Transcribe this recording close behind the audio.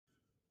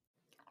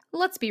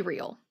Let's be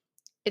real.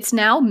 It's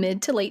now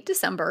mid to late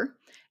December,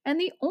 and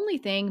the only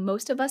thing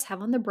most of us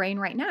have on the brain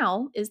right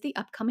now is the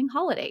upcoming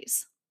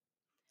holidays.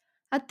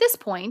 At this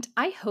point,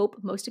 I hope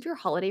most of your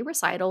holiday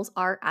recitals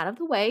are out of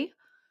the way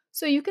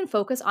so you can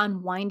focus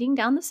on winding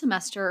down the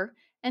semester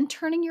and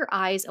turning your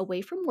eyes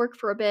away from work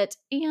for a bit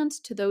and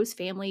to those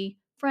family,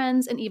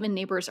 friends, and even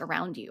neighbors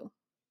around you.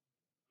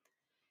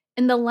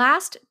 In the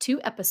last two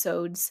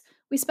episodes,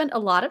 we spent a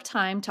lot of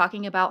time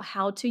talking about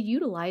how to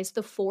utilize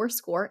the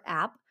Fourscore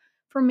app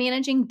for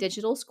managing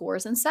digital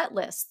scores and set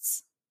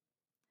lists.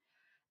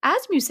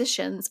 As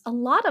musicians, a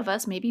lot of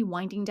us may be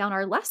winding down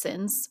our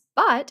lessons,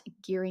 but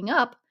gearing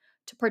up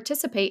to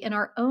participate in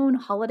our own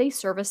holiday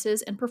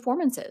services and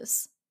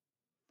performances.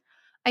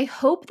 I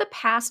hope the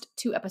past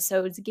two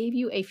episodes gave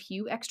you a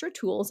few extra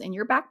tools in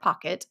your back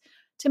pocket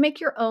to make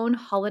your own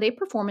holiday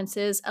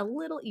performances a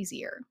little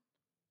easier.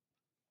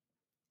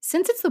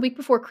 Since it's the week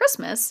before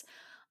Christmas,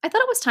 I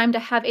thought it was time to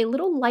have a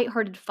little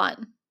lighthearted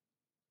fun.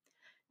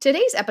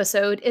 Today's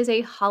episode is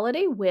a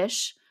holiday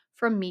wish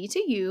from me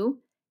to you,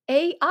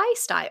 AI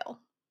style.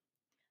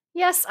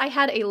 Yes, I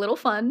had a little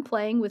fun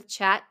playing with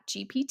Chat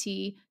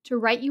GPT to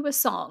write you a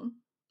song.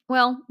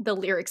 Well, the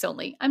lyrics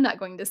only. I'm not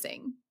going to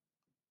sing.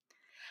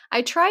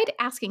 I tried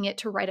asking it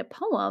to write a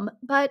poem,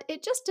 but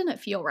it just didn't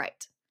feel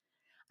right.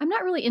 I'm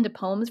not really into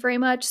poems very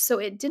much, so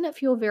it didn't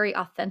feel very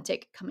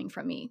authentic coming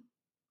from me.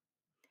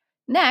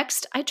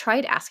 Next, I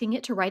tried asking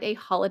it to write a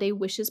Holiday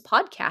Wishes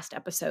podcast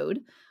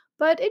episode,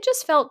 but it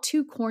just felt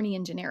too corny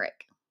and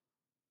generic.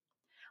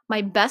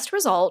 My best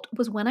result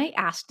was when I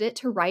asked it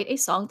to write a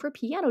song for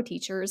piano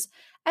teachers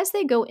as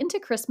they go into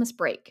Christmas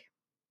break.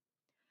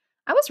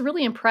 I was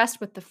really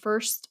impressed with the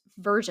first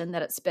version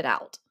that it spit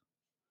out.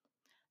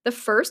 The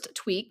first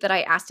tweak that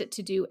I asked it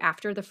to do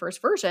after the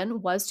first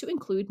version was to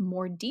include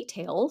more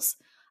details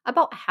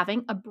about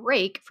having a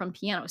break from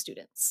piano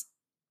students.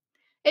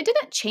 It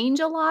didn't change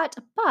a lot,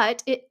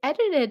 but it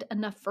edited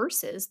enough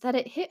verses that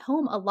it hit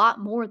home a lot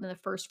more than the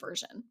first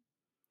version.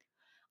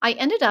 I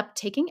ended up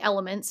taking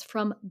elements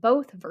from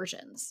both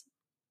versions.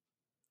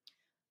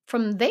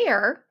 From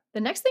there, the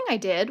next thing I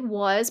did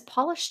was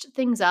polished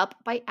things up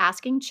by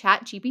asking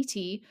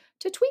ChatGPT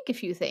to tweak a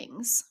few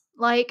things,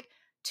 like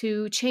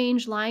to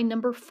change line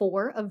number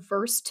 4 of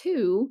verse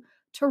 2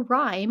 to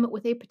rhyme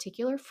with a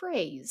particular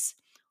phrase,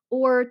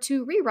 or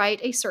to rewrite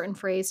a certain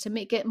phrase to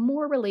make it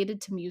more related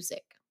to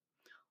music,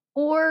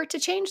 or to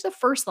change the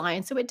first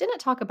line so it didn't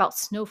talk about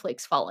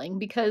snowflakes falling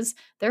because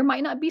there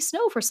might not be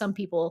snow for some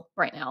people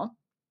right now.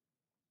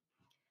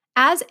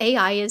 As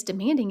AI is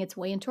demanding its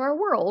way into our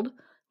world,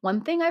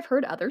 one thing I've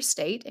heard others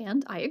state,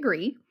 and I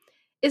agree,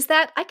 is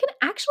that I can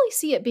actually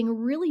see it being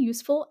really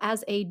useful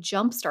as a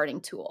jump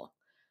starting tool,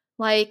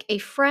 like a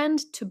friend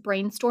to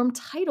brainstorm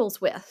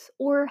titles with,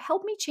 or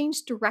help me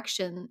change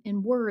direction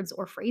in words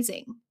or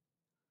phrasing.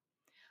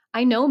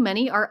 I know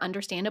many are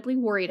understandably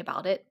worried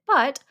about it,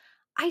 but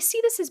I see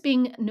this as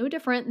being no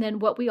different than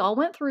what we all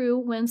went through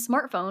when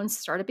smartphones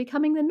started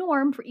becoming the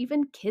norm for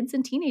even kids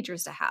and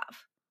teenagers to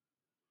have.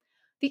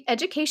 The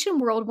education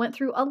world went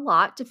through a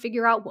lot to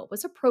figure out what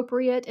was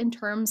appropriate in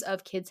terms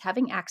of kids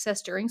having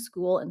access during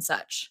school and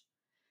such.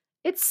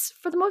 It's,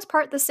 for the most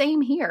part, the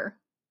same here.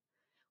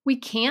 We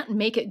can't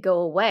make it go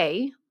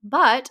away,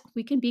 but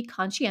we can be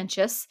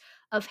conscientious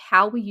of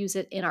how we use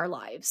it in our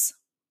lives.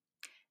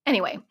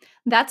 Anyway,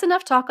 that's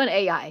enough talk on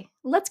AI.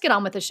 Let's get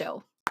on with the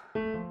show.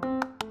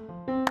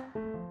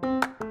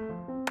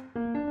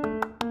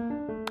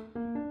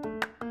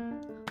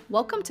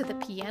 Welcome to the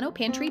Piano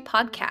Pantry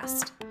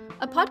Podcast,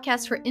 a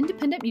podcast for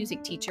independent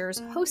music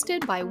teachers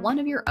hosted by one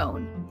of your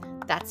own.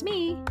 That's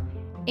me,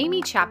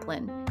 Amy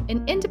Chaplin,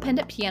 an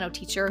independent piano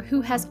teacher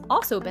who has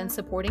also been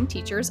supporting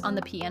teachers on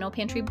the Piano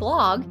Pantry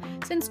blog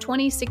since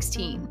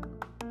 2016.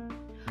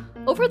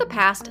 Over the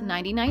past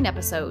 99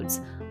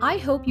 episodes, I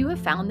hope you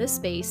have found this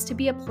space to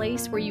be a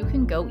place where you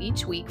can go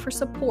each week for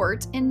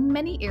support in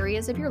many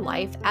areas of your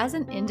life as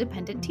an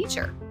independent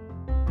teacher.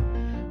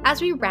 As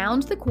we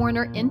round the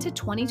corner into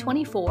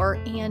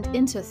 2024 and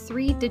into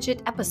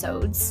 3-digit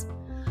episodes,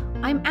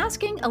 I'm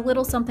asking a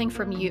little something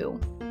from you.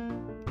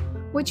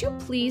 Would you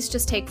please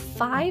just take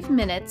 5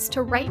 minutes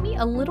to write me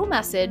a little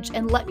message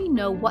and let me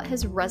know what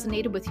has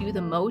resonated with you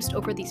the most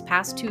over these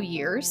past 2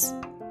 years?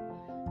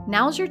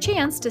 Now's your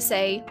chance to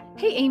say,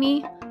 "Hey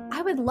Amy,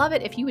 I would love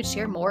it if you would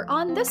share more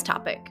on this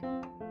topic."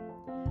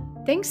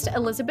 Thanks to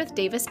Elizabeth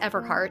Davis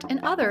Everhart and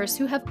others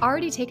who have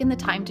already taken the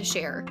time to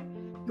share.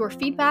 Your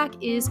feedback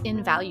is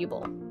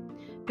invaluable.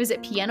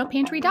 Visit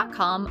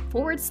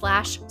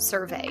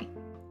pianopantry.com/survey.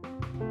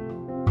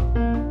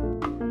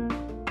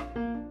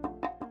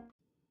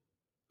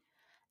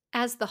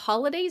 As the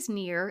holidays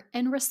near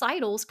and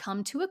recitals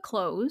come to a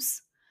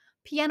close,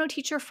 piano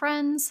teacher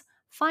friends,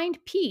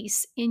 find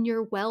peace in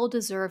your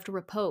well-deserved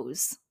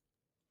repose.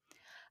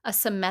 A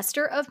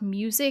semester of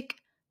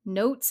music,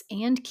 notes,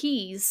 and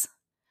keys.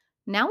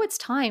 Now it's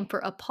time for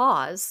a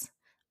pause,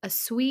 a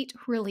sweet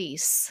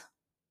release.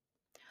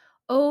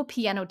 Oh,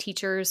 piano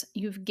teachers,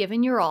 you've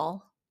given your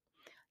all,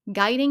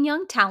 guiding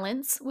young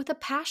talents with a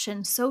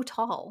passion so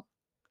tall.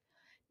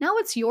 Now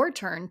it's your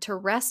turn to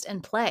rest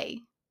and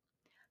play.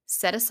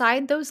 Set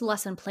aside those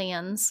lesson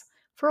plans.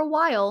 For a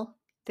while,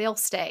 they'll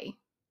stay.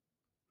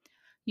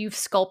 You've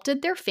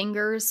sculpted their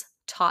fingers,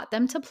 taught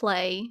them to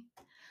play,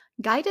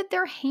 guided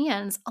their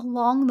hands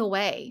along the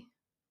way.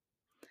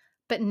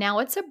 But now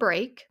it's a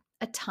break,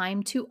 a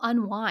time to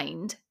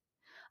unwind,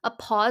 a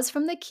pause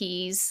from the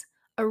keys,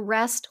 a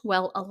rest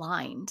well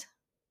aligned.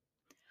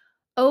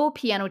 Oh,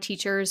 piano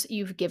teachers,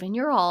 you've given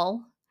your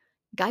all,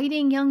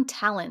 guiding young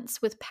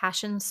talents with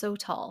passion so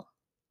tall.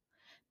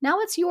 Now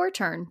it's your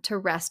turn to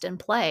rest and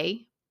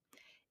play.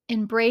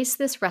 Embrace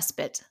this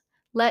respite.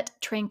 Let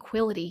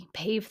tranquility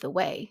pave the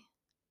way.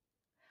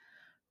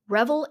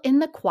 Revel in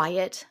the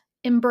quiet.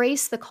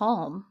 Embrace the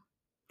calm.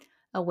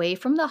 Away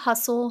from the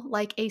hustle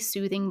like a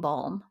soothing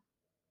balm.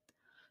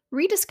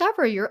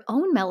 Rediscover your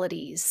own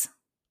melodies.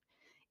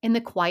 In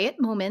the quiet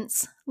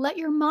moments, let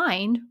your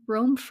mind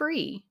roam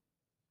free.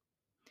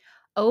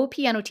 Oh,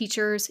 piano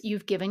teachers,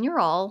 you've given your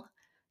all,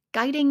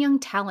 guiding young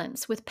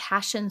talents with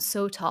passion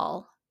so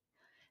tall.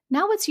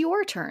 Now it's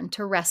your turn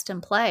to rest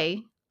and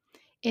play.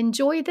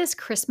 Enjoy this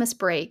Christmas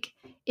break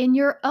in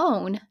your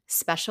own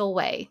special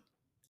way.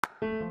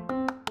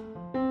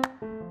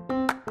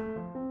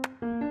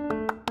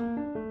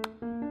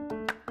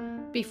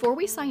 Before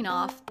we sign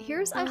off,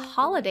 here's a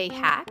holiday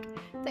hack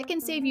that can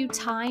save you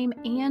time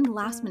and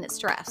last-minute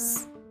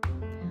stress.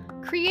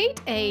 Create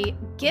a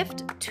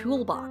gift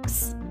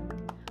toolbox.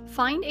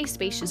 Find a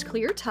spacious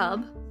clear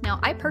tub. Now,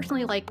 I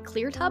personally like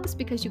clear tubs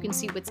because you can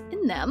see what's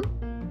in them.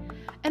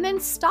 And then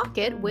stock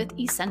it with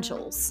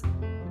essentials.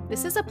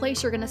 This is a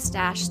place you're going to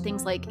stash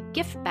things like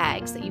gift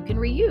bags that you can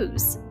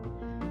reuse,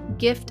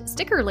 gift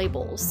sticker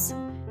labels,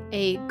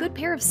 a good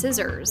pair of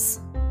scissors,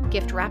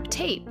 gift wrap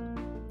tape,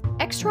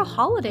 extra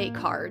holiday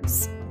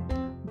cards,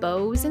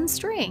 bows and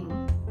string,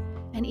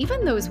 and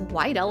even those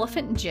white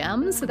elephant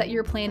gems that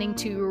you're planning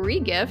to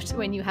re-gift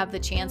when you have the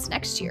chance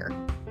next year.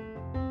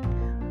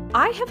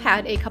 I have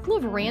had a couple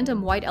of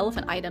random white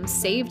elephant items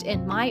saved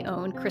in my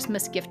own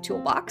Christmas gift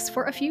toolbox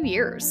for a few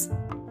years.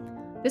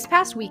 This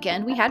past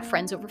weekend, we had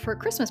friends over for a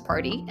Christmas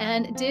party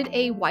and did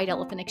a white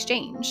elephant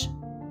exchange.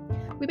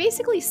 We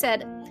basically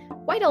said,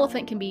 white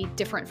elephant can be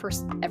different for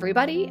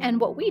everybody, and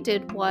what we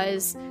did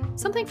was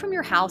something from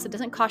your house that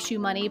doesn't cost you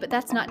money, but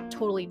that's not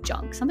totally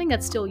junk, something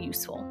that's still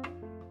useful.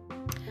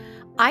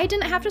 I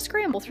didn't have to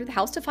scramble through the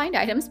house to find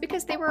items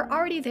because they were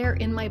already there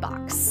in my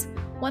box.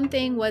 One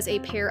thing was a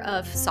pair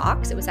of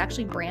socks. It was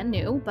actually brand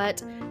new,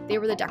 but they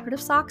were the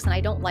decorative socks, and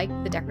I don't like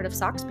the decorative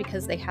socks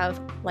because they have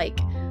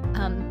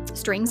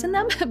strings in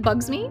them. It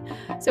bugs me.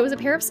 So it was a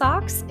pair of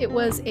socks. It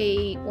was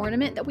a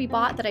ornament that we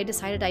bought that I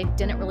decided I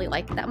didn't really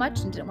like that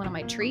much and didn't want on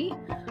my tree.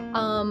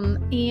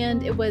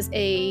 And it was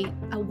a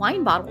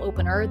wine bottle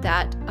opener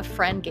that a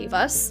friend gave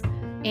us,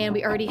 and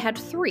we already had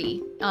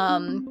 3.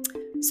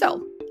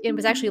 So it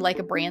was actually like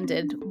a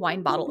branded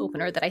wine bottle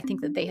opener that I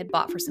think that they had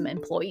bought for some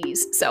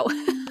employees. So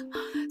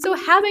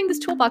having this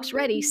toolbox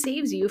ready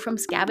saves you from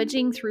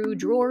scavenging through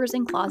drawers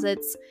and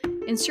closets,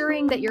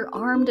 ensuring that you're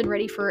armed and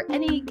ready for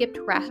any gift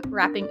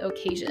wrapping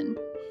occasion.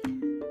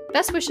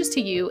 Best wishes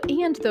to you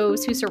and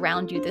those who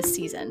surround you this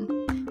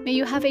season. May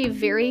you have a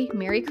very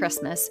Merry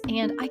Christmas,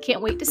 and I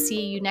can't wait to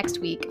see you next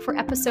week for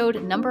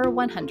episode number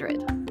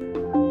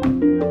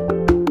 100.